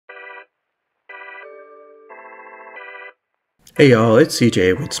Hey y'all, it's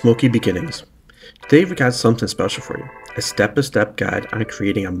CJ with Smoky Beginnings. Today we got something special for you, a step-by-step guide on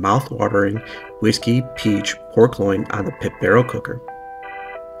creating a mouth-watering whiskey peach pork loin on the pit barrel cooker.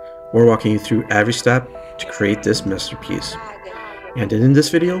 We're walking you through every step to create this masterpiece. And in this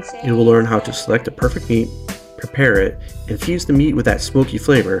video, you will learn how to select the perfect meat, prepare it, infuse the meat with that smoky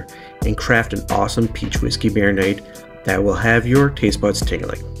flavor, and craft an awesome peach whiskey marinade that will have your taste buds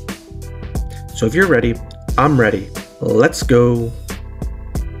tingling. So if you're ready, I'm ready. Let's go!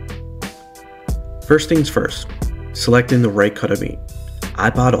 First things first, selecting the right cut of meat.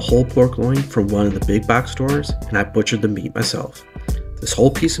 I bought a whole pork loin from one of the big box stores and I butchered the meat myself. This whole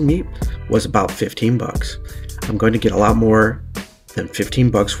piece of meat was about 15 bucks. I'm going to get a lot more than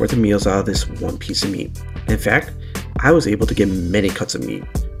 15 bucks worth of meals out of this one piece of meat. In fact, I was able to get many cuts of meat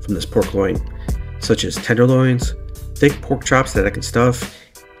from this pork loin, such as tenderloins, thick pork chops that I can stuff,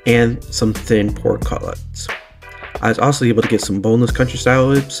 and some thin pork cutlets. I was also able to get some boneless country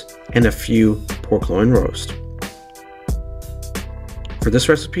style ribs and a few pork loin roast. For this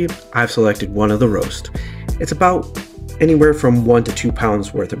recipe, I've selected one of the roast. It's about anywhere from 1 to 2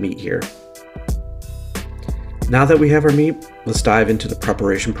 pounds worth of meat here. Now that we have our meat, let's dive into the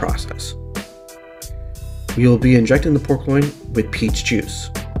preparation process. We will be injecting the pork loin with peach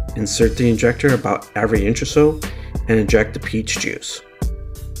juice. Insert the injector about every inch or so and inject the peach juice.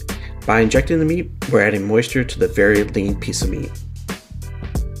 By injecting the meat, we're adding moisture to the very lean piece of meat.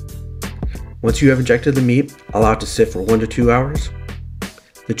 Once you have injected the meat, allow it to sit for 1 to 2 hours.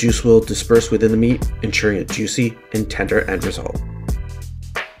 The juice will disperse within the meat, ensuring a juicy and tender end result.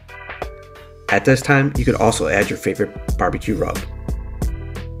 At this time, you could also add your favorite barbecue rub.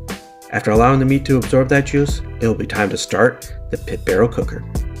 After allowing the meat to absorb that juice, it will be time to start the pit barrel cooker.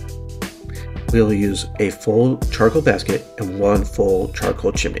 We will use a full charcoal basket and 1 full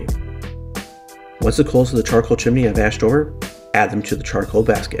charcoal chimney. Once the coals of the charcoal chimney have ashed over, add them to the charcoal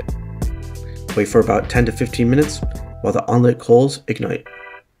basket. Wait for about 10 to 15 minutes while the unlit coals ignite.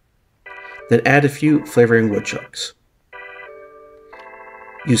 Then add a few flavoring wood chunks.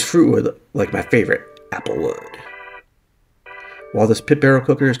 Use fruit wood like my favorite, apple wood. While this pit barrel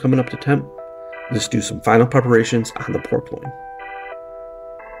cooker is coming up to temp, let's do some final preparations on the pork loin.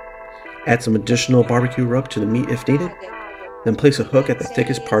 Add some additional barbecue rub to the meat if needed, then place a hook at the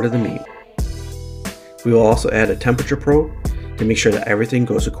thickest part of the meat. We will also add a temperature probe to make sure that everything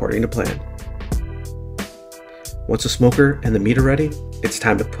goes according to plan. Once the smoker and the meat are ready, it's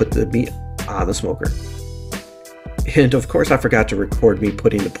time to put the meat on the smoker. And of course I forgot to record me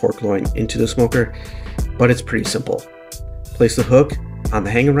putting the pork loin into the smoker, but it's pretty simple. Place the hook on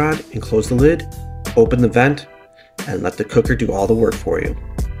the hanging rod and close the lid, open the vent, and let the cooker do all the work for you.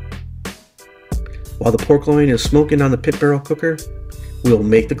 While the pork loin is smoking on the pit barrel cooker, we will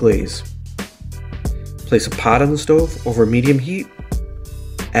make the glaze. Place a pot on the stove over medium heat.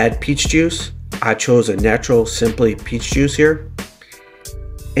 Add peach juice. I chose a natural Simply peach juice here.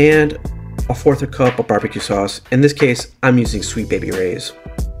 And 1/4 cup of barbecue sauce. In this case, I'm using Sweet Baby Ray's.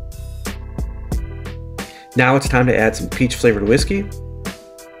 Now it's time to add some peach flavored whiskey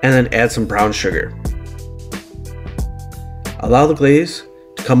and then add some brown sugar. Allow the glaze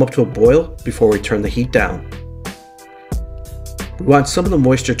to come up to a boil before we turn the heat down. We want some of the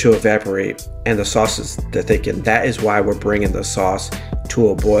moisture to evaporate and the sauces to thicken. That is why we're bringing the sauce to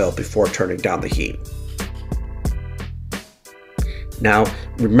a boil before turning down the heat. Now,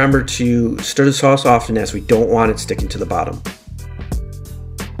 remember to stir the sauce often as we don't want it sticking to the bottom.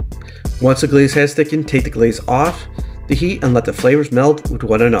 Once the glaze has thickened, take the glaze off the heat and let the flavors meld with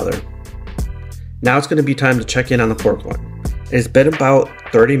one another. Now it's going to be time to check in on the pork loin. It's been about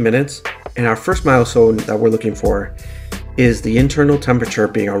 30 minutes, and our first milestone that we're looking for is the internal temperature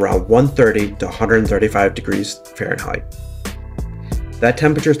being around 130 to 135 degrees Fahrenheit. That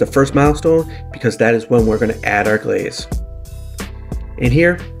temperature is the first milestone because that is when we're going to add our glaze. And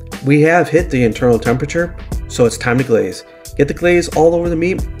here, we have hit the internal temperature, so it's time to glaze. Get the glaze all over the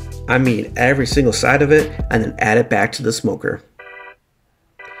meat, I mean every single side of it, and then add it back to the smoker.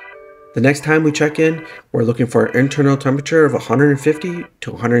 The next time we check in, we're looking for an internal temperature of 150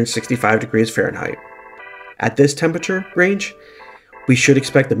 to 165 degrees Fahrenheit. At this temperature range, we should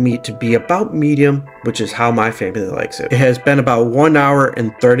expect the meat to be about medium, which is how my family likes it. It has been about 1 hour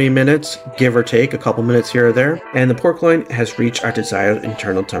and 30 minutes, give or take a couple minutes here or there, and the pork loin has reached our desired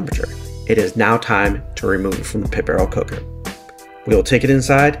internal temperature. It is now time to remove it from the pit barrel cooker. We will take it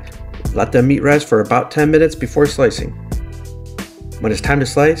inside, let the meat rest for about 10 minutes before slicing. When it's time to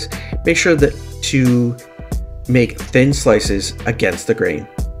slice, make sure to make thin slices against the grain.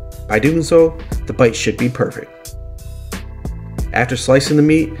 By doing so, the bite should be perfect. After slicing the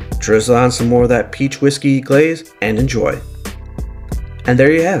meat, drizzle on some more of that peach whiskey glaze and enjoy. And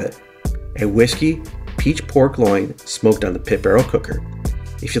there you have it, a whiskey peach pork loin smoked on the pit barrel cooker.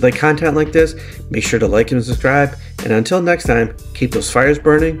 If you like content like this, make sure to like and subscribe, and until next time, keep those fires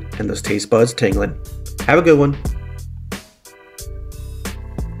burning and those taste buds tingling. Have a good one.